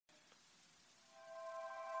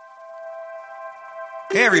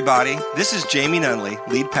Hey everybody, this is Jamie Nunley,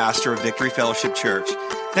 lead pastor of Victory Fellowship Church.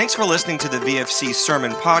 Thanks for listening to the VFC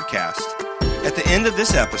Sermon Podcast. At the end of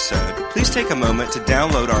this episode, please take a moment to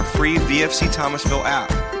download our free VFC Thomasville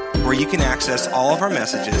app, where you can access all of our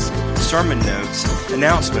messages, sermon notes,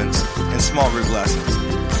 announcements, and small group lessons.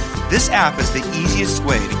 This app is the easiest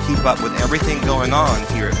way to keep up with everything going on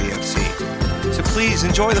here at VFC. So please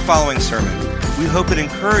enjoy the following sermon. We hope it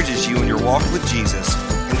encourages you in your walk with Jesus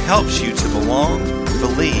and helps you to belong,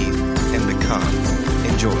 believe, and become.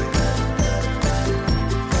 Enjoy.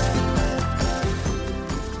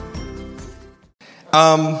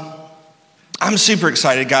 I'm super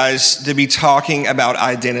excited, guys, to be talking about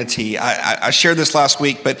identity. I shared this last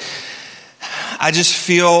week, but I just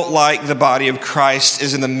feel like the body of Christ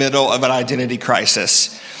is in the middle of an identity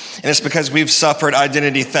crisis. And it's because we've suffered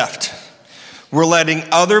identity theft. We're letting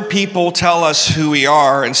other people tell us who we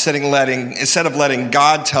are instead of letting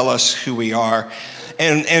God tell us who we are.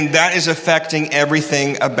 And that is affecting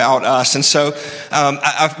everything about us. And so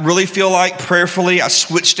I really feel like prayerfully I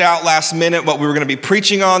switched out last minute what we were going to be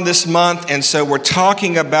preaching on this month. And so we're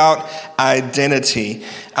talking about identity.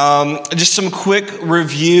 Just some quick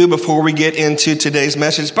review before we get into today's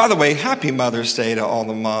message. By the way, happy Mother's Day to all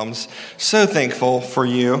the moms. So thankful for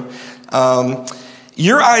you.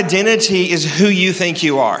 Your identity is who you think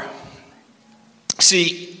you are.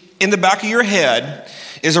 See, in the back of your head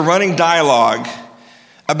is a running dialogue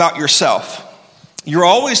about yourself. You're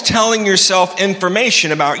always telling yourself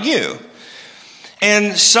information about you.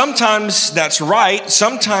 And sometimes that's right,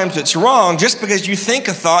 sometimes it's wrong. Just because you think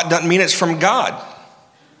a thought doesn't mean it's from God.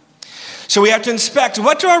 So we have to inspect,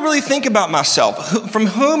 what do I really think about myself? From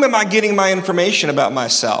whom am I getting my information about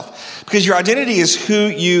myself? Because your identity is who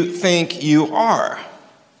you think you are.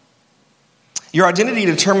 Your identity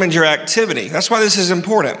determines your activity. That's why this is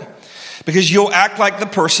important. Because you'll act like the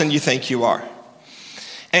person you think you are.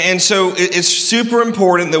 And so it's super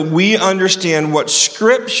important that we understand what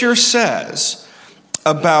Scripture says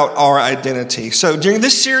about our identity. So during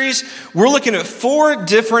this series, we're looking at four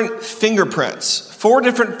different fingerprints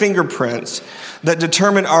that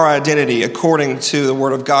determine our identity according to the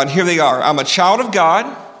Word of God. Here they are. I'm a child of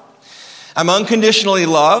God. I'm unconditionally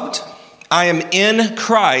loved. I am in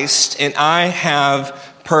Christ, and I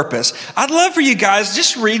have purpose. I'd love for you guys,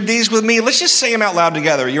 just read these with me. Let's just say them out loud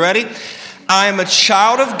together. You ready? I am a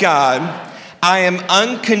child of God. I am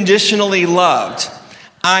unconditionally loved.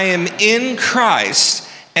 I am in Christ,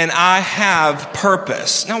 and I have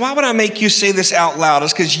purpose. Now, why would I make you say this out loud?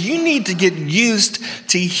 It's because you need to get used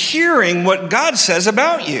to hearing what God says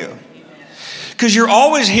about you. Because you're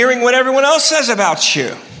always hearing what everyone else says about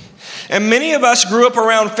you. And many of us grew up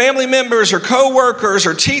around family members or coworkers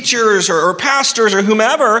or teachers or pastors or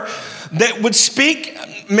whomever that would speak,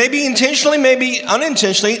 maybe intentionally, maybe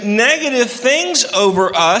unintentionally, negative things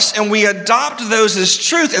over us, and we adopt those as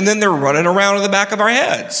truth, and then they're running around in the back of our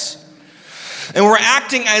heads. And we're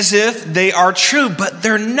acting as if they are true, but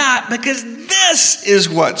they're not, because this is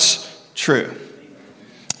what's true.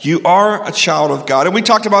 You are a child of God. And we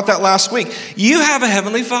talked about that last week. You have a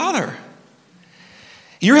heavenly Father.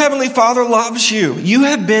 Your heavenly Father loves you. You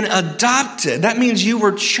have been adopted. That means you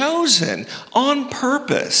were chosen on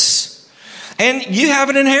purpose. And you have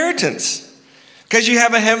an inheritance. Because you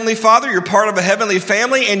have a heavenly Father, you're part of a heavenly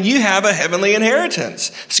family, and you have a heavenly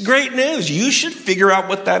inheritance. It's great news. You should figure out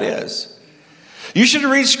what that is. You should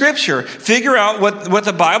read Scripture. Figure out what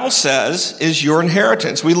the Bible says is your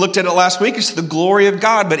inheritance. We looked at it last week. It's the glory of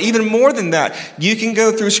God. But even more than that, you can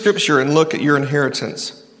go through Scripture and look at your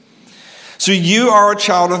inheritance. So you are a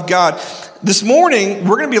child of God. This morning,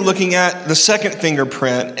 we're going to be looking at the second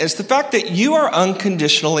fingerprint. It's the fact that you are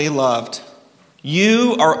unconditionally loved.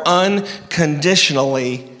 You are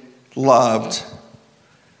unconditionally loved.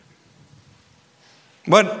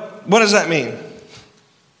 What does that mean?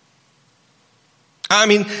 I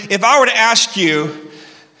mean, if I were to ask you,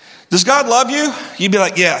 does God love you? You'd be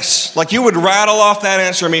like, yes. Like you would rattle off that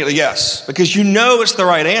answer immediately, yes. Because you know it's the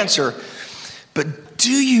right answer. But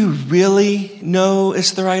do you really know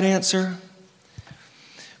it's the right answer?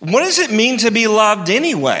 What does it mean to be loved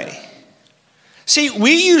anyway? See,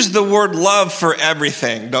 we use the word love for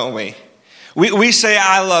everything, don't we? We say,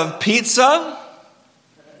 I love pizza.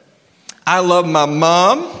 I love my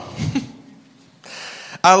mom.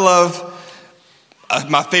 I love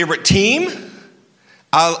my favorite team.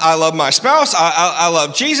 I love my spouse. I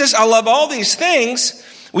love Jesus. I love all these things.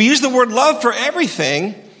 We use the word love for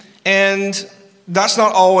everything, and that's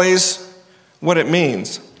not always what it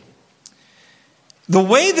means. The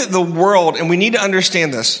way that the world, and we need to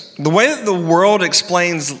understand this, the way that the world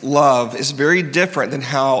explains love is very different than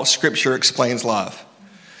how Scripture explains love.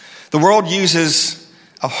 The world uses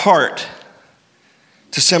a heart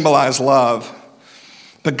to symbolize love,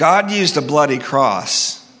 but God used a bloody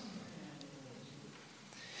cross.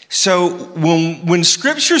 So when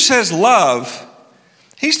Scripture says love,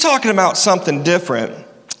 he's talking about something different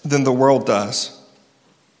than the world does.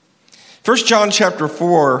 1 John chapter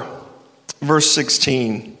 4, verse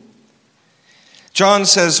 16. John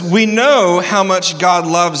says, "We know how much God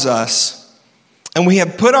loves us, and we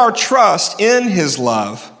have put our trust in his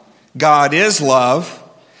love. God is love,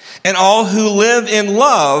 and all who live in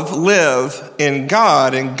love live in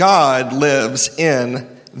God, and God lives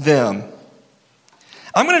in them."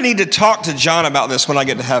 I'm going to need to talk to John about this when I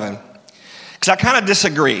get to heaven, because I kind of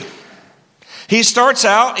disagree. He starts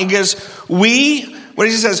out and goes, he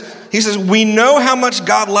says, "We know how much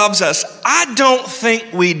God loves us." I don't think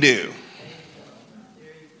we do.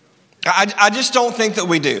 I just don't think that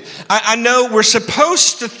we do. I know we're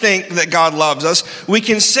supposed to think that God loves us. We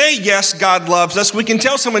can say, yes, God loves us. We can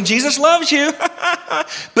tell someone, Jesus loves you.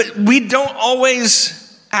 But we don't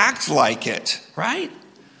always act like it, right?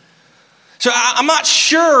 So I'm not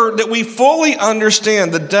sure that we fully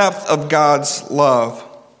understand the depth of God's love.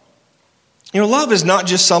 Love is not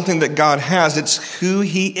just something that God has, it's who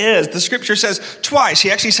he is. The scripture says twice, he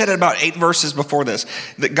actually said it about 8 verses before this,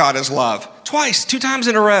 that God is love. Twice, 2 times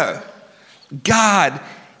in a row. God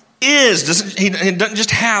is, he doesn't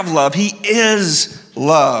just have love, he is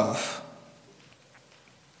love.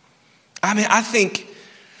 I think,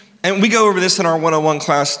 and we go over this in our 101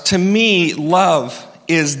 class, to me, love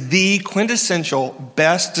is the quintessential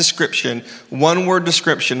best description, one-word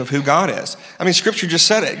description of who God is. Scripture just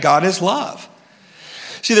said it. God is love.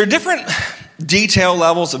 See, there are different detail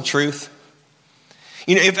levels of truth.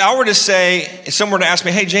 If I were to say, if someone were to ask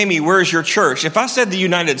me, "Hey, Jamie, where's your church?" If I said the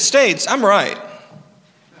United States, I'm right.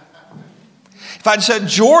 If I said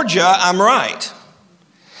Georgia, I'm right.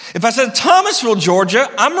 If I said Thomasville, Georgia,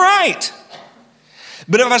 I'm right.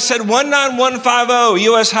 But if I said 19150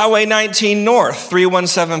 U.S. Highway 19 North,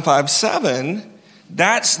 31757,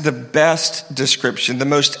 that's the best description, the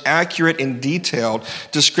most accurate and detailed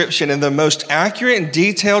description. And the most accurate and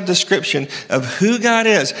detailed description of who God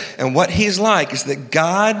is and what he's like is that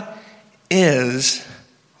God is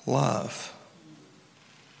love.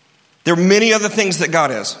 There are many other things that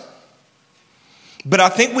God is. But I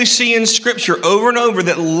think we see in Scripture over and over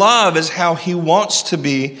that love is how he wants to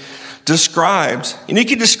be described. And you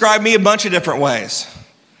can describe me a bunch of different ways.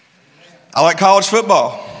 I like college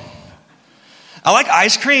football. I like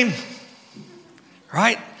ice cream,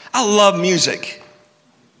 right? I love music.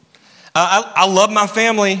 I love my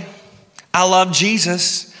family. I love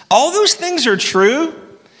Jesus. All those things are true.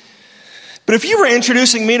 But if you were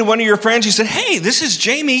introducing me to one of your friends, you said, "Hey, this is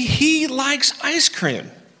Jamie. He likes ice cream."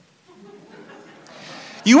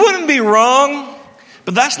 You wouldn't be wrong,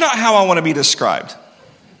 but that's not how I want to be described.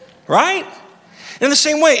 Right? In the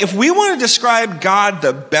same way, if we want to describe God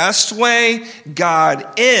the best way, God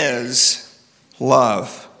is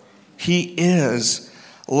love. He is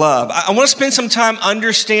love. I want to spend some time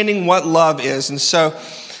understanding what love is. And so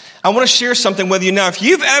I want to share something with you now. If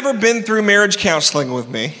you've ever been through marriage counseling with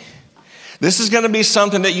me, this is going to be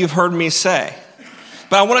something that you've heard me say.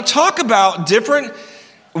 But I want to talk about different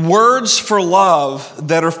words for love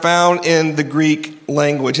that are found in the Greek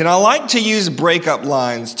language. And I like to use breakup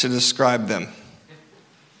lines to describe them.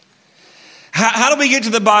 How do we get to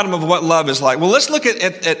the bottom of what love is like? Well, let's look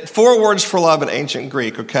at 4 words for love in ancient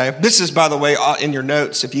Greek, okay? This is, by the way, in your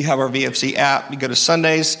notes. If you have our VFC app, you go to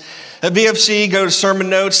Sundays at VFC, go to sermon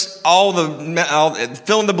notes. All the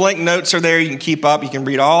fill in the blank notes are there. You can keep up. You can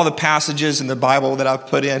read all the passages in the Bible that I've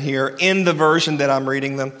put in here in the version that I'm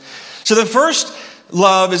reading them. So the first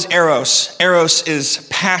love is eros. Eros is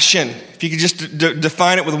passion. If you could just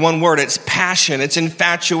define it with one word, it's passion. It's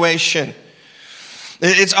infatuation.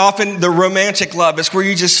 It's often the romantic love. It's where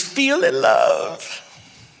you just feel in love.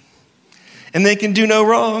 And they can do no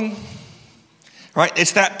wrong. Right?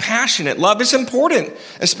 It's that passionate. Love is important,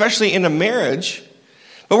 especially in a marriage.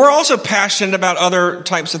 But we're also passionate about other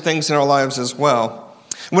types of things in our lives as well.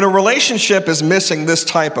 When a relationship is missing this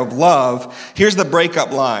type of love, here's the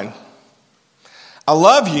breakup line. I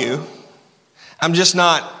love you, I'm just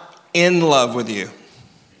not in love with you.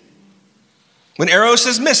 When eros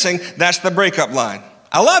is missing, that's the breakup line.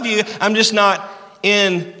 I love you, I'm just not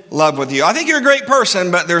in love with you. I think you're a great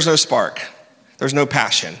person, but there's no spark. There's no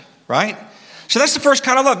passion, right? So that's the first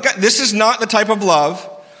kind of love. This is not the type of love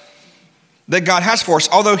that God has for us.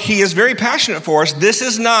 Although he is very passionate for us, this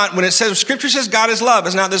is not, when it says, Scripture says God is love,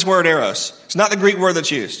 it's not this word eros. It's not the Greek word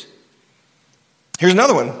that's used. Here's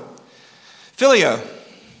another one. Phileo.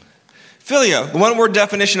 Phileo. The one word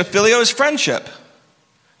definition of phileo is friendship.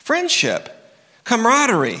 Friendship.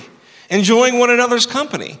 camaraderie, enjoying one another's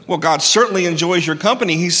company. Well, God certainly enjoys your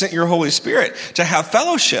company. He sent your Holy Spirit to have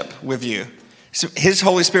fellowship with you. His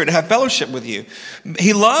Holy Spirit to have fellowship with you.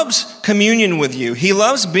 He loves communion with you. He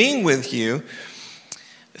loves being with you.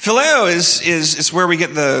 Phileo is where we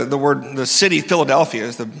get the word, the city Philadelphia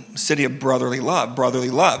is the city of brotherly love, brotherly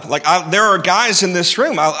love. Like there are guys in this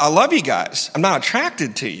room, I love you guys. I'm not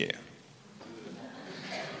attracted to you.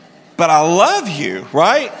 But I love you,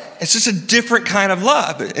 right? It's just a different kind of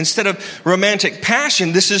love. Instead of romantic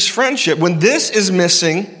passion, this is friendship. When this is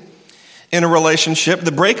missing in a relationship,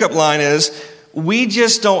 the breakup line is, we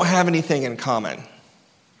just don't have anything in common.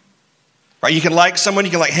 Right? You can like someone,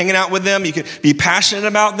 you can like hanging out with them, you can be passionate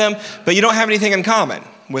about them, but you don't have anything in common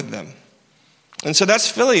with them. And so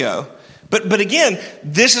that's phileo. But again,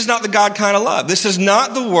 this is not the God kind of love. This is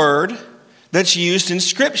not the word that's used in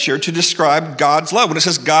Scripture to describe God's love. When it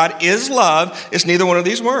says God is love, it's neither one of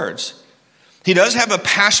these words. He does have a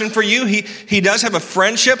passion for you. He does have a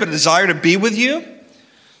friendship, a desire to be with you.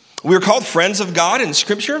 We're called friends of God in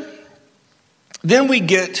Scripture. Then we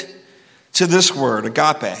get to this word,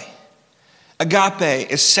 agape.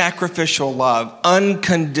 Agape is sacrificial love,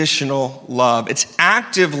 unconditional love. It's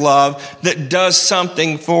active love that does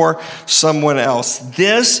something for someone else.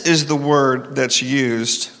 This is the word that's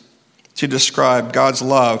used to describe God's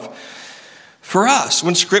love for us.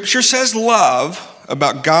 When Scripture says love,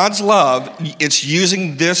 about God's love, it's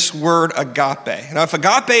using this word agape. Now, if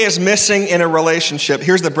agape is missing in a relationship,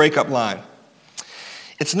 here's the breakup line.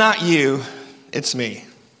 It's not you, it's me.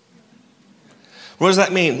 What does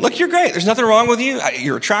that mean? Look, you're great. There's nothing wrong with you.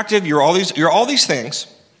 You're attractive. You're all these things.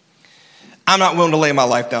 I'm not willing to lay my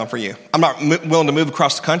life down for you. I'm not willing to move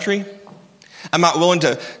across the country. I'm not willing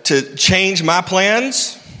to change my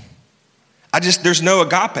plans. There's no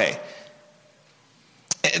agape.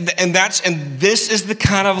 And this is the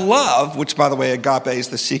kind of love, which, by the way, agape is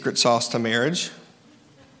the secret sauce to marriage.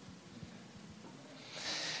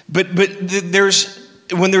 But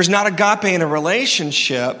when there's not agape in a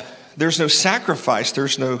relationship, there's no sacrifice,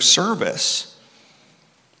 there's no service.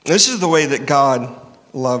 This is the way that God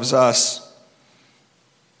loves us.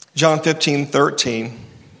 John 15:13.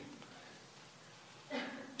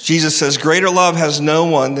 Jesus says, greater love has no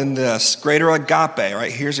one than this. Greater agape,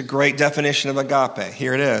 right? Here's a great definition of agape.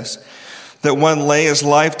 Here it is. That one lay his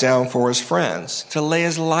life down for his friends. To lay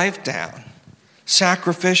his life down.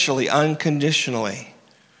 Sacrificially, unconditionally.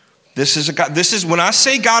 This is when I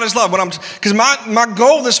say God is love, because my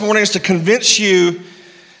goal this morning is to convince you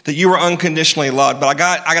that you are unconditionally loved. But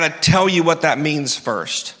I got to tell you what that means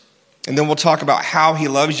first. And then we'll talk about how he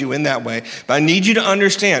loves you in that way. But I need you to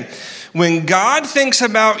understand, when God thinks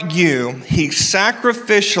about you, he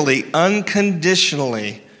sacrificially,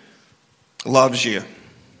 unconditionally loves you.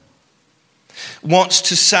 Wants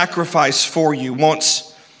to sacrifice for you,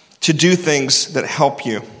 wants to do things that help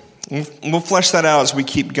you. We'll flesh that out as we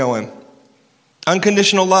keep going.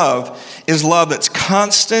 Unconditional love is love that's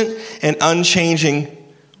constant and unchanging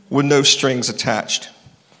with no strings attached.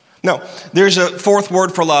 No, there's a fourth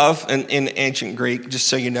word for love in ancient Greek, just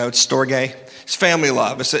so you know, it's storge. It's family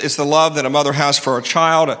love. It's the love that a mother has for a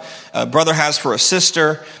child, a brother has for a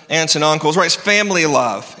sister, aunts and uncles, right? It's family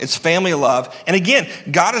love. It's family love. And again,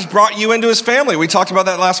 God has brought you into his family. We talked about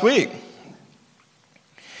that last week.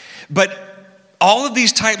 But all of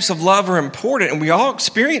these types of love are important, and we all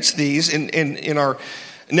experience these in our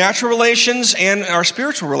natural relations and our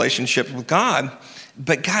spiritual relationship with God.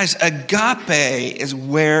 But guys, agape is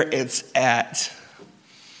where it's at.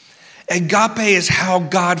 Agape is how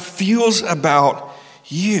God feels about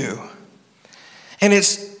you. And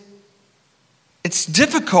it's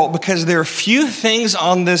difficult because there are few things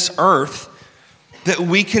on this earth that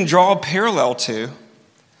we can draw a parallel to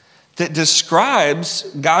that describes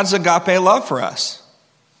God's agape love for us.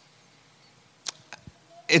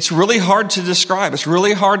 It's really hard to describe. It's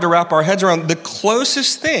really hard to wrap our heads around. The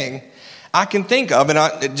closest thing I can think of,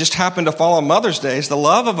 and it just happened to fall on Mother's Day, is the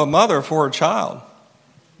love of a mother for her child.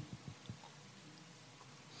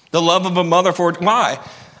 The love of a mother for why?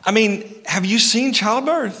 I mean, have you seen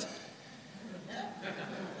childbirth?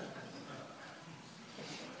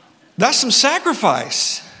 That's some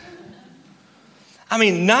sacrifice. I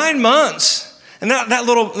mean, 9 months, and that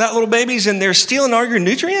little baby's in there stealing all your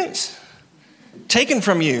nutrients, taken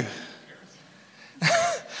from you.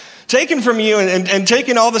 Taken from you and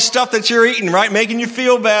taking all the stuff that you're eating, right? Making you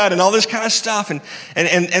feel bad and all this kind of stuff. And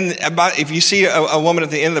if you see a woman at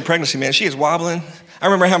the end of the pregnancy, man, she is wobbling. I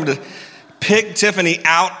remember having to pick Tiffany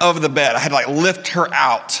out of the bed. I had to lift her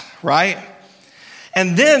out, right?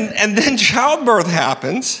 And then childbirth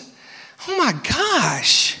happens. Oh my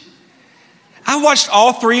gosh. I watched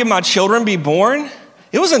all 3 of my children be born.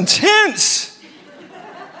 It was intense.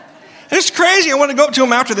 It's crazy. I want to go up to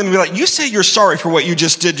them after them and be like, you say you're sorry for what you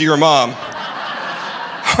just did to your mom.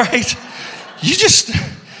 Right?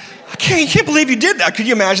 I can't believe you did that. Could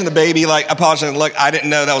you imagine the baby like apologizing? Look, I didn't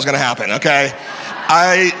know that was going to happen, okay?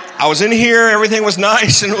 I was in here, everything was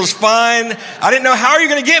nice and it was fine. I didn't know how are you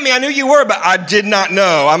going to get me. I knew you were, but I did not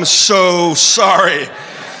know. I'm so sorry.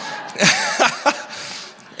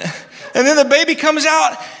 And then the baby comes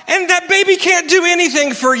out and that baby can't do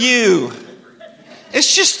anything for you.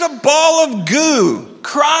 It's just a ball of goo,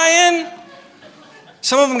 crying.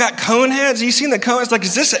 Some of them got cone heads. Have you seen the cone? It's like,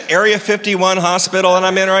 is this an Area 51 hospital that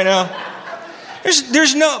I'm in right now?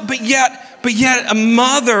 There's no, but yet a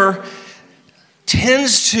mother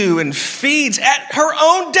tends to and feeds at her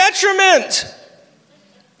own detriment.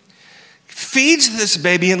 Feeds this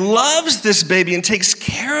baby and loves this baby and takes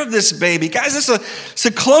care of this baby. Guys, it's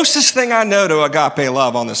the closest thing I know to agape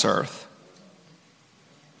love on this earth.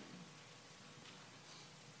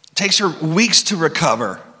 It takes her weeks to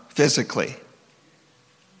recover physically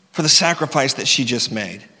for the sacrifice that she just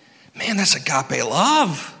made. Man, that's agape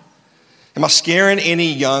love. Am I scaring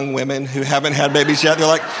any young women who haven't had babies yet? They're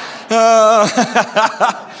like,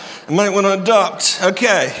 I might want to adopt.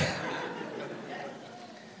 Okay.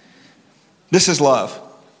 This is love.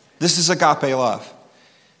 This is agape love.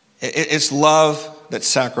 It's love that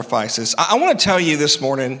sacrifices. I want to tell you this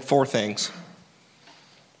morning 4 things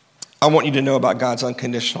I want you to know about God's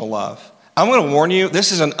unconditional love. I'm going to warn you,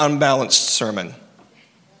 this is an unbalanced sermon.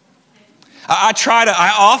 I try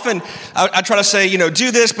to say,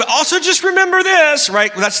 do this, but also just remember this,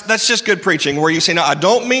 right? That's just good preaching where you say, no, I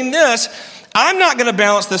don't mean this. I'm not going to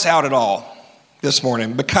balance this out at all this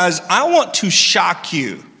morning because I want to shock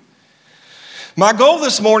you. My goal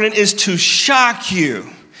this morning is to shock you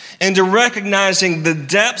into recognizing the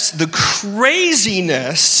depths, the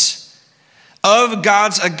craziness of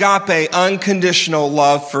God's agape, unconditional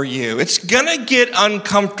love for you. It's going to get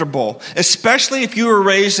uncomfortable, especially if you were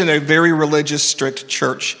raised in a very religious, strict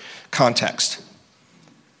church context.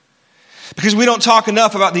 Because we don't talk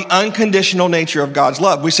enough about the unconditional nature of God's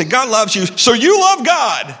love. We say, God loves you, so you love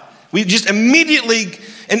God. We just immediately,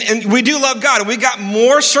 and we do love God. And we got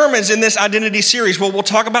more sermons in this identity series. Well, we'll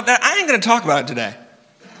talk about that. I ain't going to talk about it today.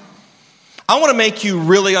 I want to make you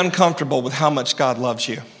really uncomfortable with how much God loves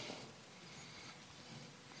you.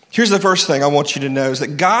 Here's the first thing I want you to know is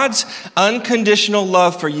that God's unconditional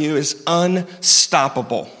love for you is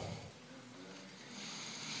unstoppable.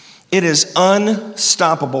 It is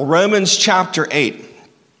unstoppable. Romans chapter 8,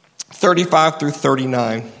 35 through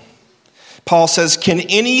 39. Paul says, can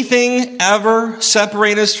anything ever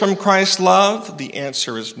separate us from Christ's love? The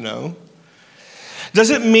answer is no. Does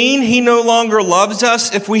it mean he no longer loves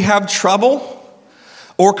us if we have trouble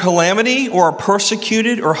or calamity or are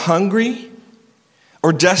persecuted or hungry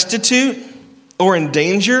or destitute, or in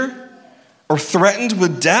danger, or threatened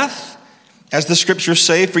with death? As the scriptures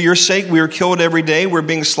say, for your sake we are killed every day, we're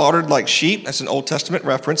being slaughtered like sheep. That's an Old Testament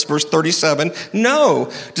reference, verse 37.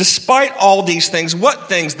 No, despite all these things, what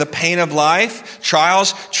things? The pain of life,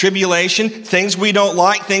 trials, tribulation, things we don't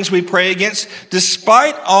like, things we pray against.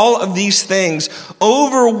 Despite all of these things,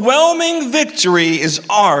 overwhelming victory is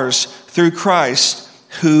ours through Christ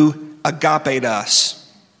who agaped us.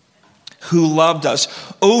 Who loved us.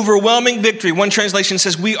 Overwhelming victory. One translation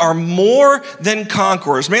says we are more than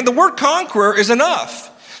conquerors. Man, the word conqueror is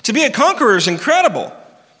enough. To be a conqueror is incredible.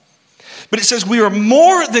 But it says we are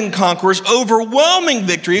more than conquerors. Overwhelming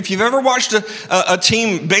victory. If you've ever watched a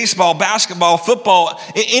team, baseball, basketball, football,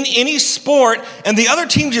 in any sport, and the other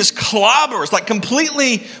team just clobbers, like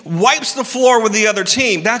completely wipes the floor with the other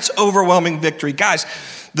team, that's overwhelming victory. Guys,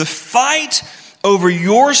 the fight over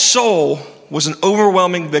your soul was an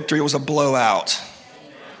overwhelming victory. It was a blowout.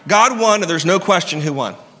 God won, and there's no question who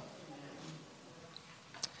won.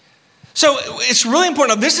 So it's really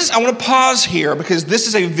important. Now, I want to pause here because this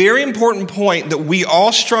is a very important point that we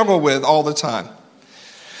all struggle with all the time.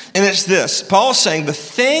 And it's this. Paul's saying the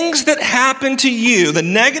things that happen to you, the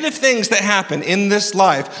negative things that happen in this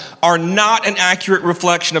life are not an accurate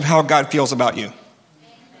reflection of how God feels about you.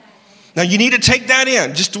 Now you need to take that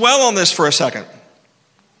in. Just dwell on this for a second.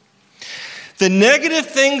 The negative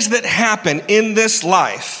things that happen in this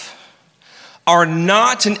life are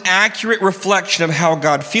not an accurate reflection of how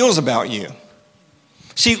God feels about you.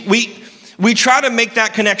 See, we try to make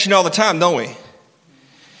that connection all the time, don't we?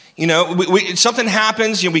 Something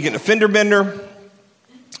happens, we get an offender bender.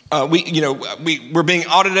 We're being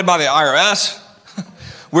audited by the IRS.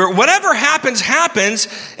 Where whatever happens,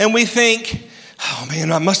 and we think, oh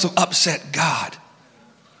man, I must have upset God.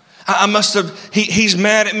 He's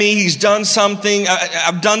mad at me, he's done something,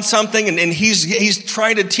 I've done something, and he's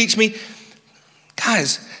trying to teach me.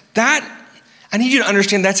 Guys, I need you to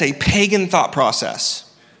understand that's a pagan thought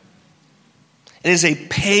process. It is a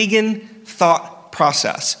pagan thought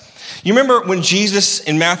process. You remember when Jesus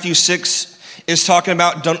in Matthew 6 is talking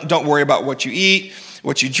about don't worry about what you eat,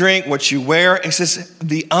 what you drink, what you wear. It says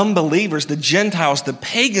the unbelievers, the Gentiles, the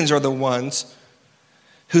pagans are the ones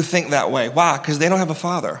who think that way. Why? Because they don't have a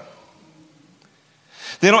father.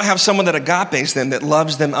 They don't have someone that agapes them, that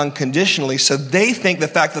loves them unconditionally. So they think the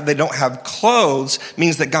fact that they don't have clothes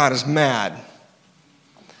means that God is mad.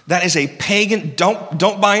 That is a pagan,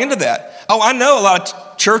 don't buy into that. Oh, I know a lot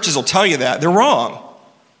of churches will tell you that. They're wrong.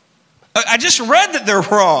 I just read that they're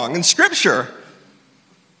wrong in Scripture.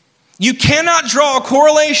 You cannot draw a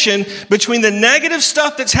correlation between the negative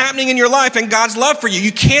stuff that's happening in your life and God's love for you.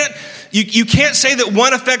 You can't say that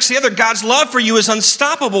one affects the other. God's love for you is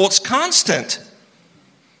unstoppable. It's constant.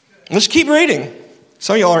 Let's keep reading.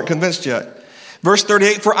 Some of y'all aren't convinced yet. Verse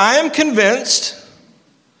 38, for I am convinced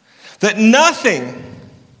that nothing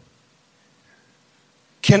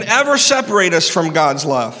can ever separate us from God's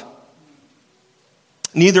love.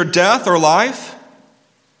 Neither death or life.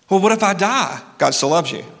 Well, what if I die? God still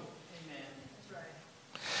loves you.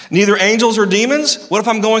 Neither angels or demons. What if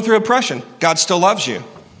I'm going through oppression? God still loves you.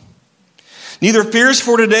 Neither fears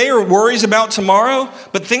for today or worries about tomorrow,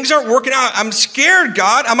 but things aren't working out. I'm scared,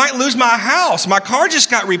 God. I might lose my house. My car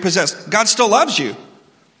just got repossessed. God still loves you.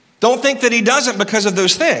 Don't think that he doesn't because of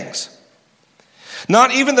those things.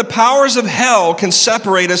 Not even the powers of hell can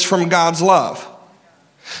separate us from God's love.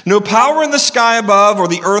 No power in the sky above or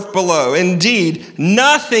the earth below. Indeed,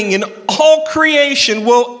 nothing in all creation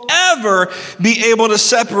will ever be able to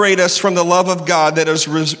separate us from the love of God that is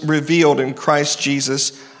revealed in Christ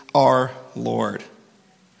Jesus our Lord.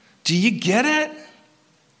 Do you get it?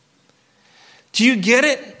 Do you get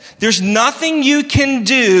it? There's nothing you can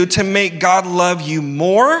do to make God love you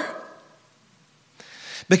more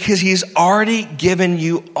because he's already given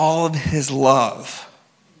you all of his love.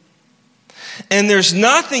 And there's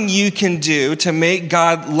nothing you can do to make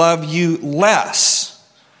God love you less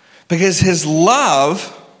because his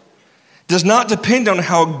love does not depend on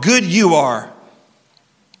how good you are,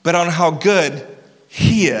 but on how good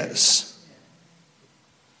he is.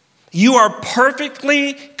 You are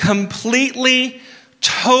perfectly, completely,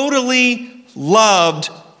 totally loved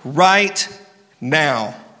right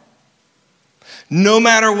now. No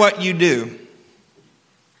matter what you do.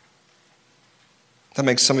 That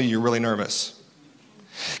makes some of you really nervous.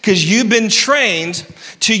 Because you've been trained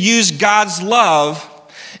to use God's love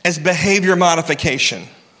as behavior modification.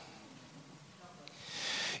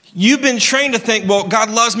 You've been trained to think, well, God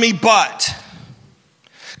loves me, but.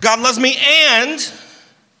 God loves me, and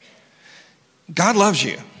God loves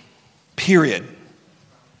you, period.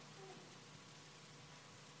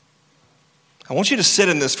 I want you to sit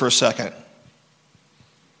in this for a second.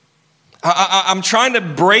 I'm trying to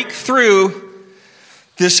break through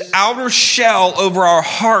this outer shell over our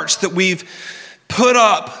hearts that we've put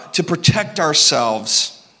up to protect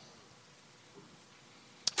ourselves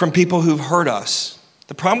from people who've hurt us.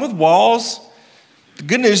 The problem with walls, the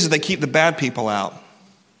good news is they keep the bad people out.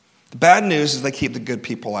 The bad news is they keep the good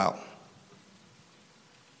people out.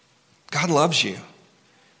 God loves you.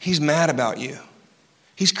 He's mad about you.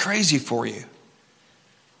 He's crazy for you.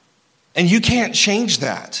 And you can't change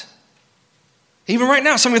that. Even right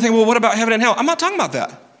now, some of you think, well, what about heaven and hell? I'm not talking about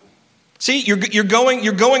that. See, you're going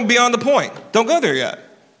beyond the point. Don't go there yet.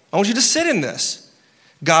 I want you to sit in this.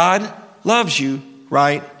 God loves you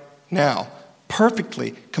right now.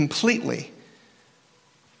 Perfectly, completely.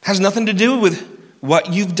 Has nothing to do with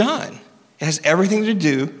what you've done. It has everything to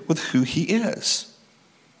do with who he is.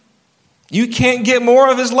 You can't get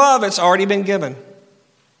more of his love. It's already been given.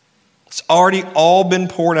 It's already all been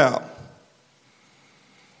poured out.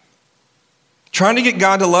 Trying to get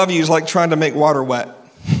God to love you is like trying to make water wet.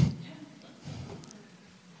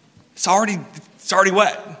 It's already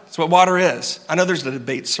wet. It's what water is. I know there's a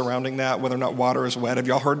debate surrounding that, whether or not water is wet. Have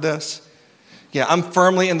y'all heard this? Yeah, I'm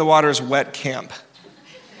firmly in the water is wet camp.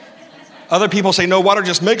 Other people say, no, water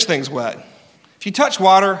just makes things wet. If you touch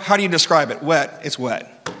water, how do you describe it? Wet, it's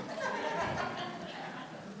wet.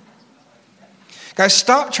 Guys,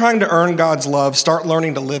 stop trying to earn God's love. Start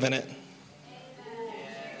learning to live in it.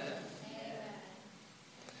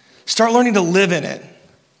 Start learning to live in it.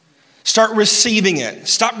 Start receiving it.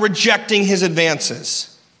 Stop rejecting his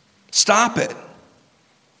advances. Stop it.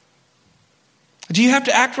 Do you have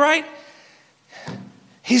to act right?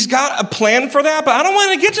 He's got a plan for that, but I don't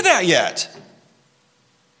want to get to that yet.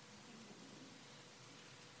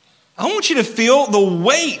 I want you to feel the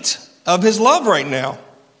weight of his love right now.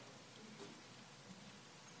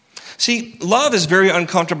 See, love is very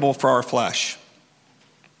uncomfortable for our flesh.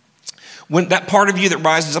 When that part of you that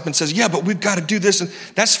rises up and says, yeah, but we've got to do this, and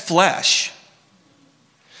that's flesh.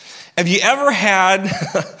 Have you ever had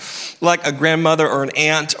like a grandmother or an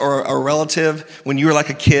aunt or a relative when you were like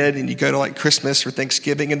a kid and you go to like Christmas or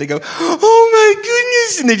Thanksgiving and they go, oh my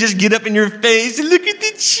goodness, and they just get up in your face and look at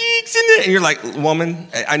the cheeks and you're like, woman,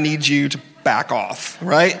 I need you to back off,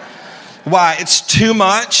 right? Why? It's too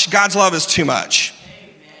much. God's love is too much.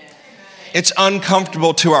 It's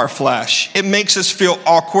uncomfortable to our flesh. It makes us feel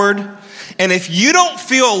awkward. And if you don't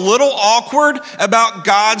feel a little awkward about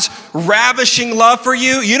God's ravishing love for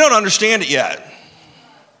you, you don't understand it yet.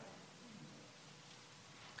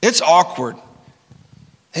 It's awkward.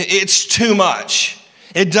 It's too much.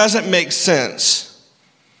 It doesn't make sense.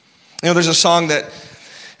 You know, there's a song that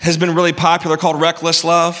has been really popular called Reckless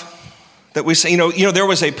Love that we say, you know, there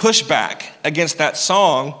was a pushback against that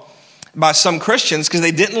song by some Christians because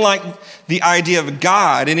they didn't like the idea of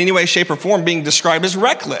God in any way, shape, or form being described as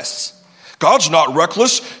reckless. God's not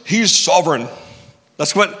reckless, he's sovereign.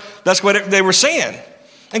 That's what they were saying.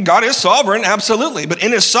 And God is sovereign, absolutely. But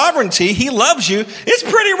in his sovereignty, he loves you. It's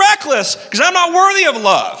pretty reckless because I'm not worthy of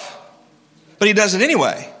love. But he does it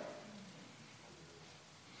anyway.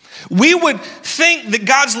 We would think that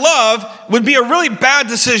God's love would be a really bad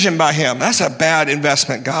decision by him. That's a bad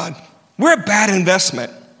investment, God. We're a bad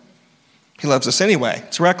investment. He loves us anyway.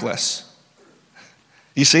 It's reckless.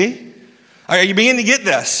 You see? Are you beginning to get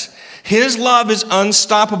this? His love is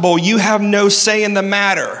unstoppable. You have no say in the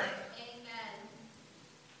matter. Amen.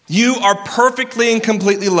 You are perfectly and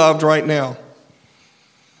completely loved right now.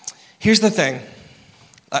 Here's the thing.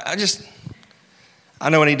 I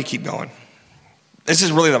know I need to keep going. This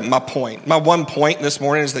is really my point. My one point this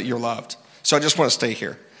morning is that you're loved. So I just want to stay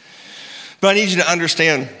here. But I need you to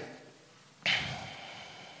understand,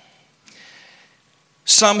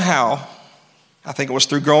 somehow, I think it was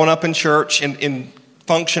through growing up in church, in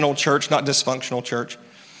functional church, not dysfunctional church,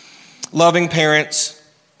 loving parents,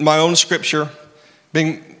 my own scripture,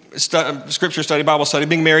 scripture study, Bible study,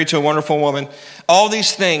 being married to a wonderful woman, all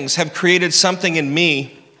these things have created something in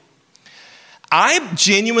me. I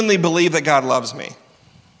genuinely believe that God loves me.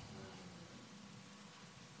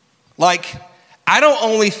 Like, I don't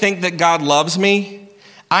only think that God loves me,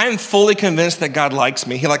 I am fully convinced that God likes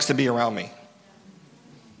me. He likes to be around me.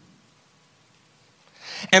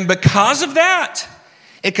 And because of that,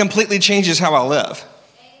 it completely changes how I live.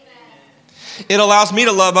 Amen. It allows me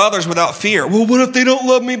to love others without fear. Well, what if they don't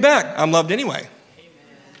love me back? I'm loved anyway.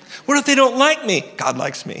 Amen. What if they don't like me? God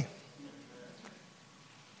likes me.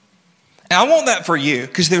 And I want that for you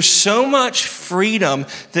because there's so much freedom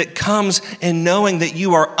that comes in knowing that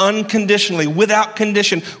you are unconditionally, without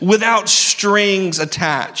condition, without strings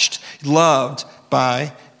attached, loved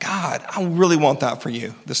by God. I really want that for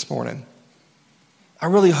you this morning. I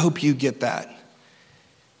really hope you get that.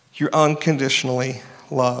 You're unconditionally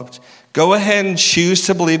loved. Go ahead and choose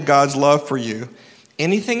to believe God's love for you.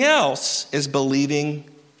 Anything else is believing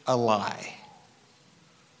a lie.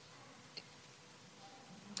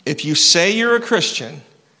 If you say you're a Christian,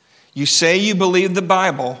 you say you believe the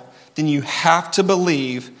Bible, then you have to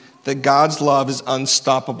believe that God's love is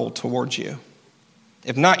unstoppable towards you.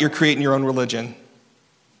 If not, you're creating your own religion.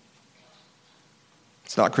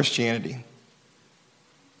 It's not Christianity.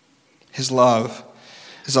 His love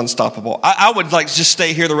is unstoppable. I would like to just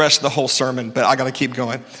stay here the rest of the whole sermon, but I got to keep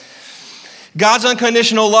going. God's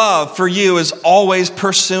unconditional love for you is always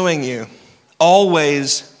pursuing you.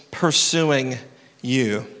 Always pursuing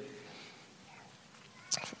you.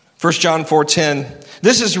 1 John 4:10.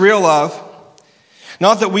 This is real love.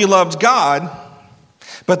 Not that we loved God,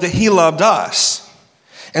 but that he loved us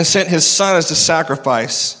and sent his son as a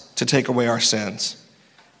sacrifice to take away our sins.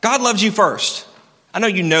 God loves you first. I know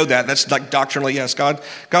you know that. That's like doctrinally, yes, God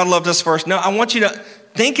loved us first. No, I want you to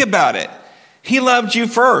think about it. He loved you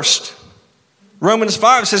first. Romans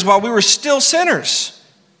 5 says, while we were still sinners,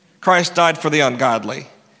 Christ died for the ungodly.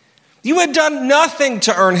 You had done nothing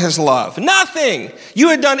to earn his love. Nothing. You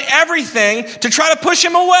had done everything to try to push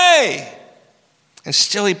him away. And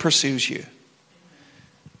still he pursues you.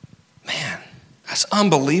 Man, that's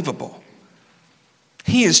unbelievable.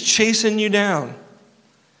 He is chasing you down.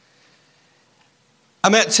 I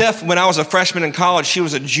met Tiff when I was a freshman in college. She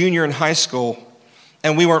was a junior in high school,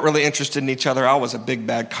 and we weren't really interested in each other. I was a big,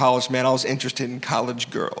 bad college man. I was interested in college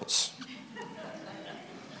girls.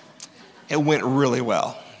 It went really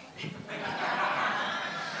well.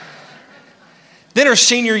 Then her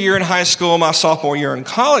senior year in high school, my sophomore year in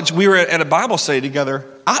college, we were at a Bible study together.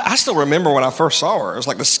 I still remember when I first saw her. It was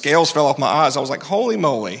like the scales fell off my eyes. I was like, holy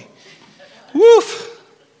moly. Woof.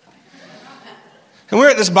 And we're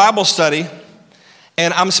at this Bible study,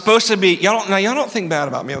 and I'm supposed to be, y'all don't think bad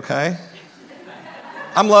about me, okay?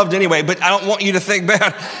 I'm loved anyway, but I don't want you to think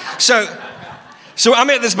bad. So I'm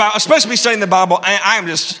at this Bible, I'm supposed to be studying the Bible, and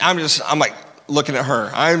I'm like looking at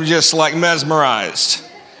her. I'm just like mesmerized.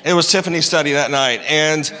 It was Tiffany's study that night,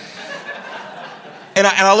 and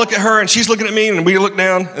I look at her, and she's looking at me, and we look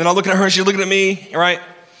down, and I look at her, and she's looking at me, right?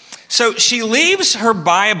 So she leaves her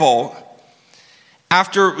Bible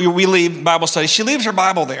after we leave Bible study. She leaves her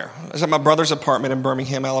Bible there. I was at my brother's apartment in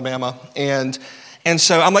Birmingham, Alabama, and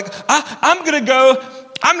so I'm like, I'm gonna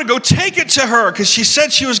go take it to her because she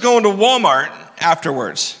said she was going to Walmart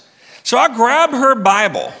afterwards. So I grab her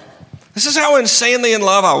Bible. This is how insanely in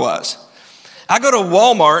love I was. I go to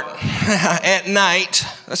Walmart at night.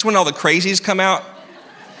 That's when all the crazies come out.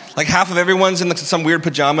 Like half of everyone's in some weird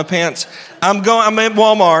pajama pants. I'm at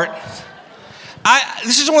Walmart.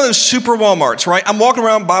 This is one of those super Walmarts, right? I'm walking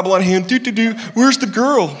around, Bible in hand, where's the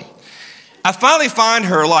girl? I finally find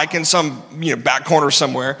her like in some back corner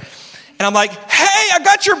somewhere. And I'm like, hey, I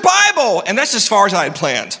got your Bible. And that's as far as I had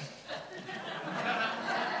planned.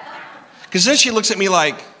 Because then she looks at me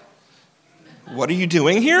like, what are you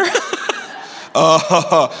doing here?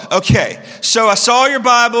 Okay. So I saw your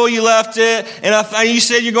Bible, you left it, and you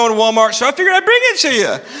said you're going to Walmart, so I figured I'd bring it to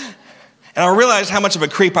you. And I realized how much of a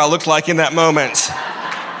creep I looked like in that moment.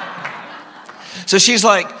 So she's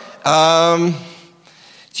like,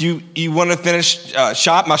 do you want to finish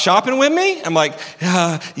my shopping with me? I'm like,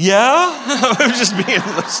 yeah. I'm just being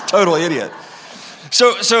a total idiot.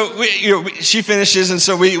 So she finishes, and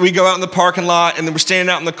so we go out in the parking lot, and then we're standing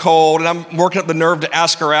out in the cold, and I'm working up the nerve to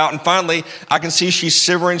ask her out, and finally I can see she's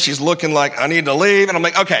shivering. She's looking like I need to leave, and I'm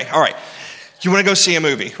like, okay, all right. You want to go see a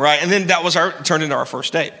movie, right? And then that was turned into our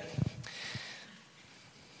first date.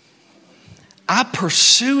 I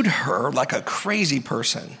pursued her like a crazy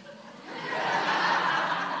person.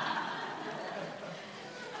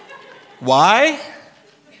 Why?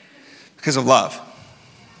 Because of love.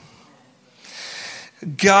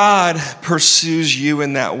 God pursues you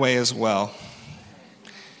in that way as well.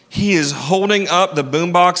 He is holding up the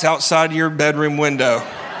boombox outside your bedroom window,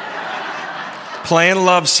 playing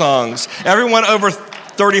love songs. Everyone over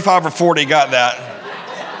 35 or 40 got that.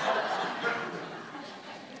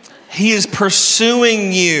 He is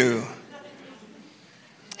pursuing you.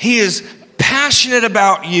 He is passionate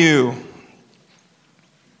about you.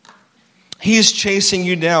 He is chasing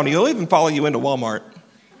you down. He'll even follow you into Walmart.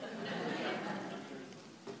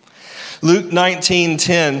 Luke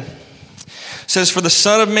 19:10 says, for the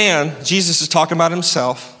Son of Man, Jesus is talking about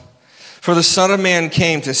himself, for the Son of Man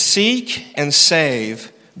came to seek and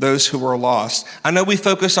save those who were lost. I know we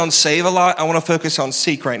focus on save a lot. I want to focus on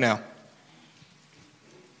seek right now.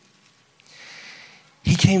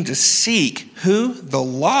 He came to seek who? The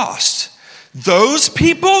lost. Those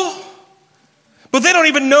people? But they don't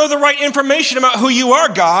even know the right information about who you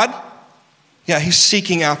are, God. Yeah, he's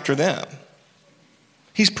seeking after them.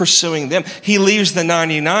 He's pursuing them. He leaves the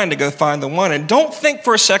 99 to go find the one. And don't think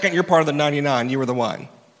for a second you're part of the 99. You were the one.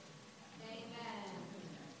 Amen.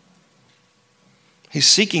 He's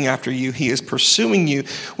seeking after you. He is pursuing you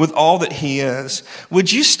with all that he is.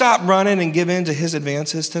 Would you stop running and give in to his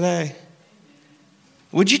advances today?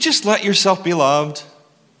 Would you just let yourself be loved?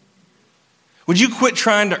 Would you quit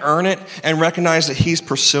trying to earn it and recognize that he's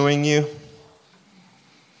pursuing you?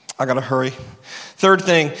 I got to hurry. Third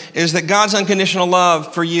thing is that God's unconditional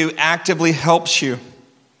love for you actively helps you.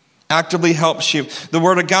 Actively helps you. The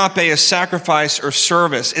word agape is sacrifice or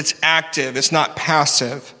service. It's active. It's not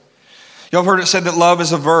passive. Y'all have heard it said that love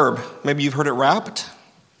is a verb. Maybe you've heard it rapped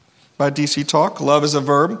by DC Talk. Love is a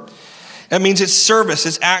verb. That means it's service,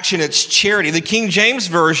 it's action, it's charity. The King James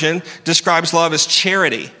Version describes love as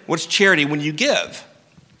charity. What's charity? When you give.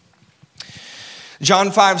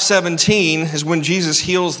 John 5:17 is when Jesus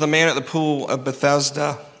heals the man at the pool of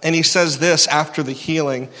Bethesda. And he says this after the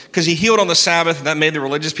healing, because he healed on the Sabbath, and that made the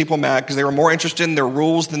religious people mad because they were more interested in their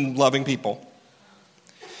rules than loving people.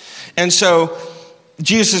 And so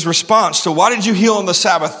Jesus' response to, why did you heal on the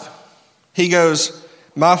Sabbath? He goes,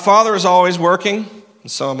 my Father is always working, and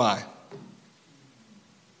so am I.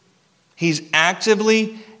 He's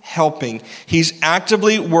actively helping. He's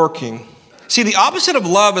actively working. See, the opposite of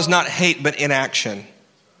love is not hate, but inaction.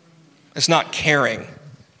 It's not caring.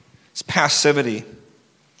 It's passivity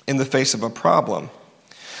in the face of a problem.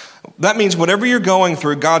 That means whatever you're going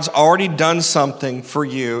through, God's already done something for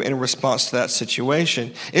you in response to that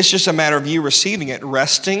situation. It's just a matter of you receiving it,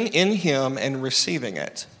 resting in him and receiving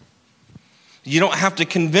it. You don't have to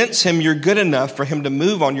convince him you're good enough for him to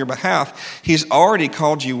move on your behalf. He's already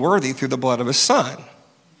called you worthy through the blood of his son.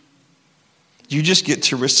 You just get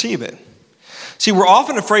to receive it. See, we're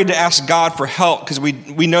often afraid to ask God for help because we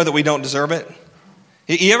know that we don't deserve it.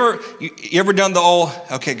 You ever done the old,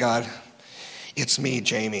 okay, God, it's me,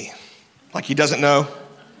 Jamie. Like he doesn't know.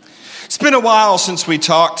 It's been a while since we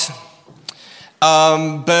talked.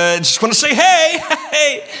 But just want to say,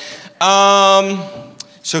 hey.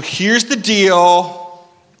 So here's the deal.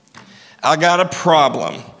 I got a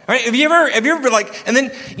problem. All right? Have you ever been like, and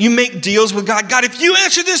then you make deals with God. God, if you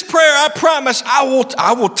answer this prayer, I promise I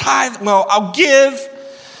will tithe. Well, I'll give.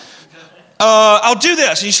 I'll do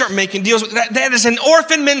this. And you start making deals with that. That is an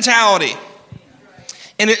orphan mentality.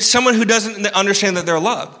 And it's someone who doesn't understand that they're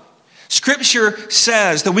loved. Scripture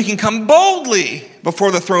says that we can come boldly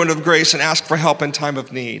before the throne of grace and ask for help in time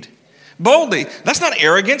of need. Boldly. That's not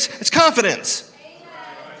arrogance. It's confidence.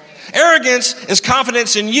 Arrogance is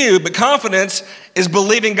confidence in you, but confidence is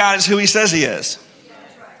believing God is who he says he is.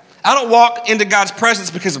 I don't walk into God's presence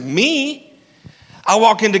because of me. I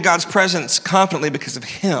walk into God's presence confidently because of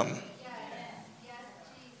him.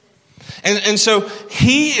 And so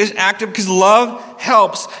he is active because love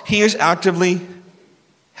helps. He is actively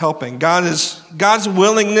helping. God's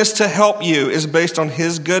willingness to help you is based on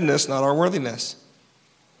his goodness, not our worthiness.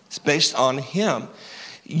 It's based on him.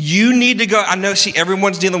 You need to go. I know, see,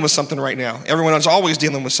 everyone's dealing with something right now. Everyone is always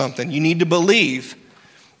dealing with something. You need to believe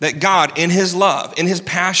that God, in his love, in his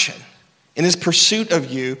passion, in his pursuit of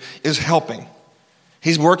you, is helping.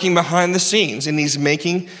 He's working behind the scenes, and he's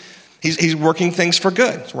working things for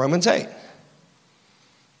good. It's Romans 8.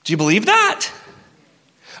 Do you believe that?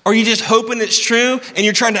 Or are you just hoping it's true, and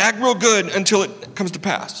you're trying to act real good until it comes to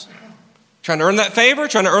pass? Trying to earn that favor,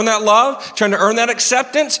 trying to earn that love, trying to earn that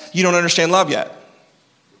acceptance. You don't understand love yet.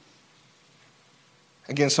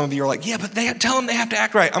 Again, some of you are like, yeah, but tell them they have to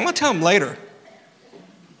act right. I'm going to tell them later.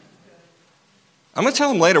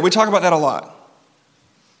 We talk about that a lot.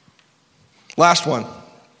 Last one.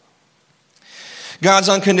 God's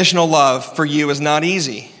unconditional love for you is not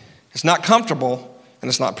easy. It's not comfortable, and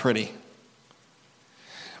it's not pretty.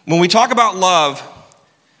 When we talk about love,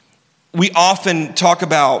 we often talk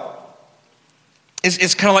about,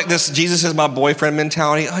 it's kind of like this Jesus is my boyfriend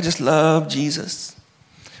mentality. I just love Jesus.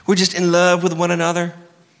 We're just in love with one another.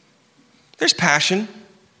 There's passion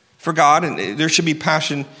for God, and there should be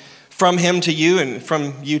passion from him to you and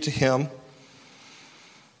from you to him.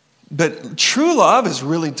 But true love is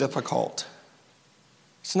really difficult.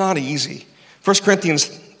 It's not easy. 1 Corinthians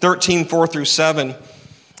 13, 4-7,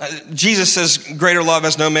 Jesus says, greater love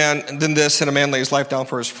has no man than this, that a man lay his life down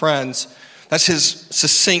for his friends. That's his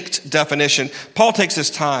succinct definition. Paul takes his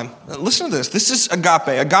time. Listen to this. This is agape.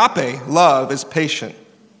 Agape love is patient.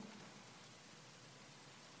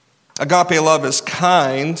 Agape love is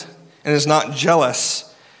kind and is not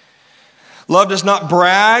jealous. Love does not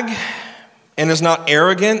brag and is not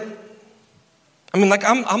arrogant. I mean, like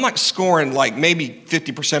I'm like scoring like maybe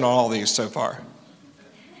 50% on all these so far.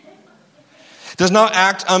 Does not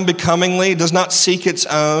act unbecomingly, does not seek its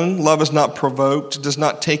own. Love is not provoked, does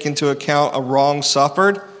not take into account a wrong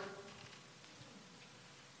suffered.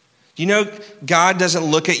 You know, God doesn't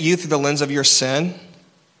look at you through the lens of your sin.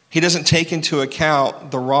 He doesn't take into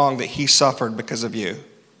account the wrong that he suffered because of you.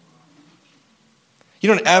 You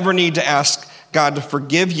don't ever need to ask God to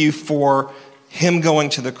forgive you for him going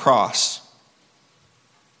to the cross.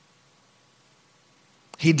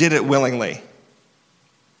 He did it willingly.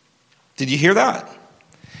 Did you hear that?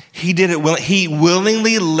 He did it willingly. He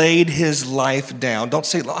willingly laid his life down. Don't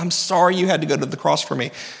say, I'm sorry you had to go to the cross for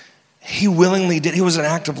me. He willingly did. It was an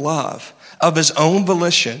act of love, of his own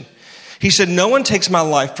volition. He said, no one takes my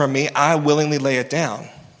life from me. I willingly lay it down.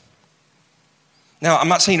 Now, I'm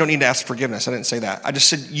not saying you don't need to ask forgiveness. I didn't say that. I just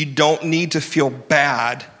said you don't need to feel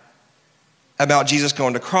bad about Jesus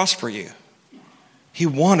going to the cross for you. He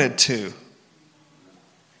wanted to.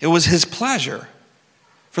 It was his pleasure.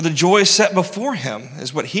 For the joy set before him,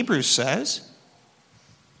 is what Hebrews says.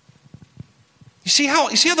 You see how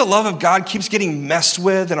the love of God keeps getting messed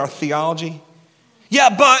with in our theology?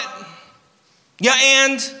 Yeah, but, yeah,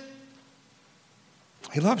 and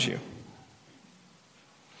he loves you.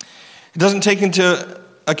 It doesn't take into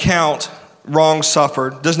account wrong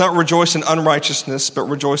suffered, does not rejoice in unrighteousness, but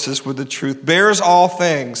rejoices with the truth, bears all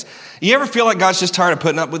things. You ever feel like God's just tired of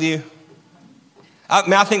putting up with you?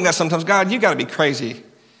 I think that sometimes, God, you got to be crazy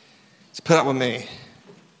to put up with me.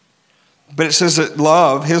 But it says that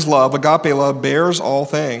love, his love, agape love, bears all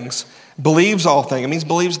things, believes all things. It means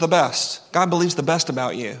believes the best. God believes the best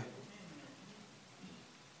about you.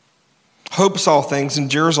 Hopes all things,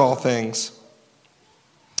 endures all things.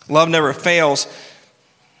 Love never fails.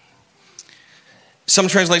 Some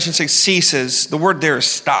translations say ceases. The word there is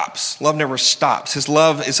stops. Love never stops. His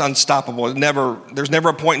love is unstoppable. There's never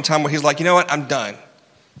a point in time where he's like, you know what, I'm done.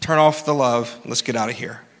 Turn off the love. Let's get out of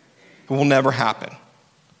here. It will never happen.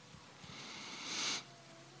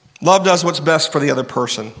 Love does what's best for the other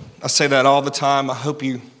person. I say that all the time. I hope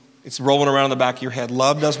it's rolling around in the back of your head.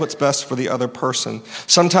 Love does what's best for the other person.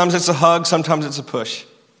 Sometimes it's a hug. Sometimes it's a push.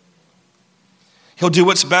 He'll do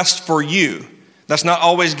what's best for you. That's not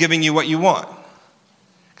always giving you what you want.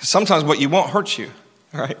 Because sometimes what you want hurts you.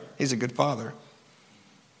 Right? He's a good father.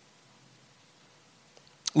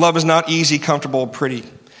 Love is not easy, comfortable, pretty.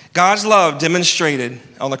 God's love demonstrated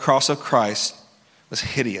on the cross of Christ was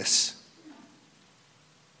hideous.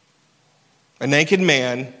 A naked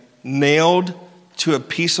man nailed to a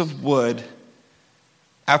piece of wood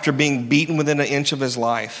after being beaten within an inch of his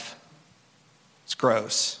life. It's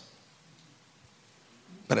gross.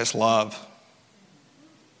 But it's love.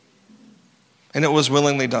 And it was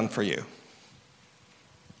willingly done for you.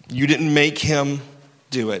 You didn't make him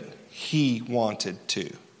do it. He wanted to.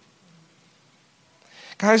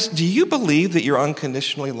 Guys, do you believe that you're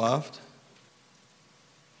unconditionally loved?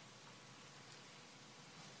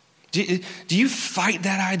 Do you fight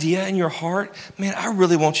that idea in your heart? Man, I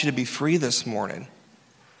really want you to be free this morning.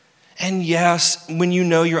 And yes, when you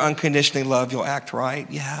know you're unconditionally loved, you'll act right.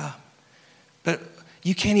 Yeah. But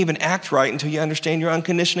you can't even act right until you understand you're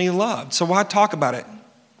unconditionally loved. So why talk about it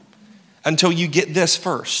until you get this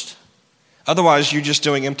first? Otherwise, you're just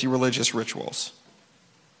doing empty religious rituals.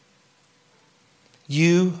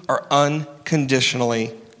 You are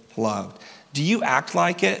unconditionally loved. Do you act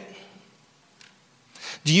like it?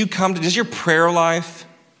 Does your prayer life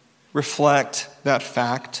reflect that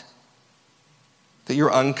fact that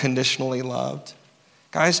you're unconditionally loved?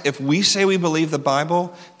 Guys, if we say we believe the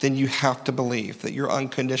Bible, then you have to believe that you're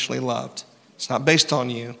unconditionally loved. It's not based on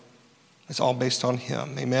you. It's all based on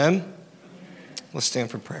him. Amen? Let's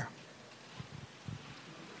stand for prayer.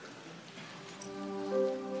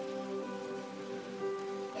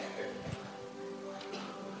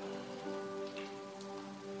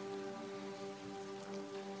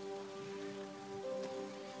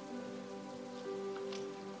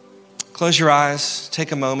 Close your eyes,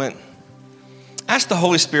 take a moment. Ask the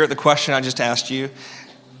Holy Spirit the question I just asked you.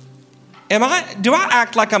 Do I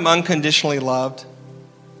act like I'm unconditionally loved?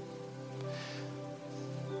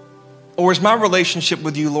 Or is my relationship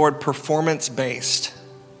with you, Lord, performance-based?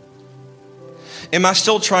 Am I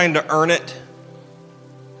still trying to earn it?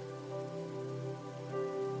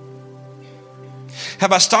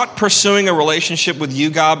 Have I stopped pursuing a relationship with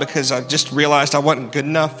you, God, because I just realized I wasn't good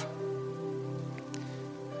enough?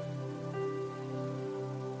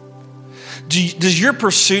 Does your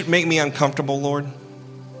pursuit make me uncomfortable, Lord?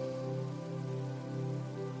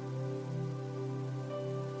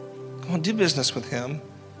 Come on, do business with him.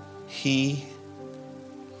 He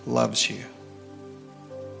loves you.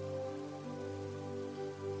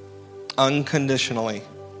 Unconditionally.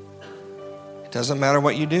 It doesn't matter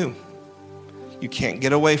what you do. You can't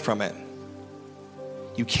get away from it.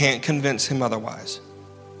 You can't convince him otherwise.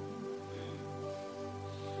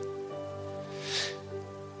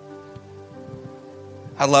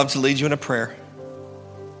 I'd love to lead you in a prayer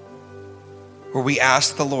where we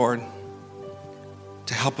ask the Lord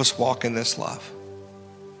to help us walk in this love.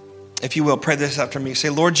 If you will, pray this after me.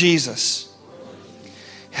 Say, Lord Jesus,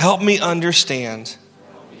 help me understand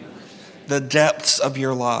the depths of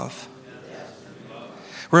your love.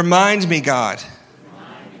 Remind me, God,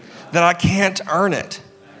 that I can't earn it.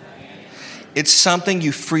 It's something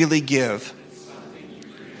you freely give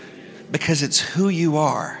because it's who you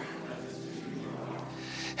are.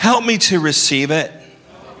 Help me to receive it.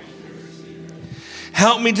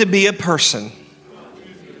 Help me to be a person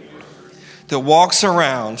that walks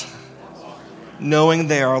around knowing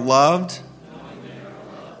they are loved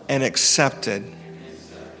and accepted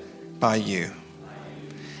by you.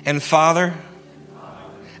 And Father,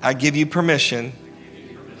 I give you permission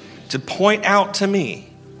to point out to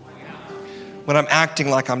me when I'm acting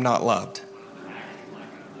like I'm not loved.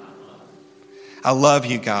 I love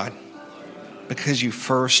you, God, because you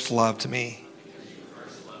first loved me.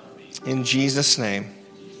 In Jesus' name,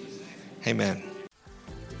 amen.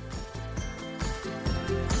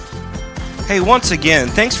 Hey, once again,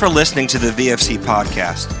 thanks for listening to the VFC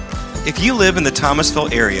podcast. If you live in the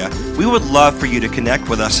Thomasville area, we would love for you to connect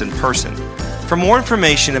with us in person. For more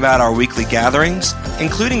information about our weekly gatherings,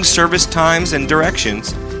 including service times and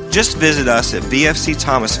directions, just visit us at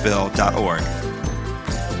vfcthomasville.org.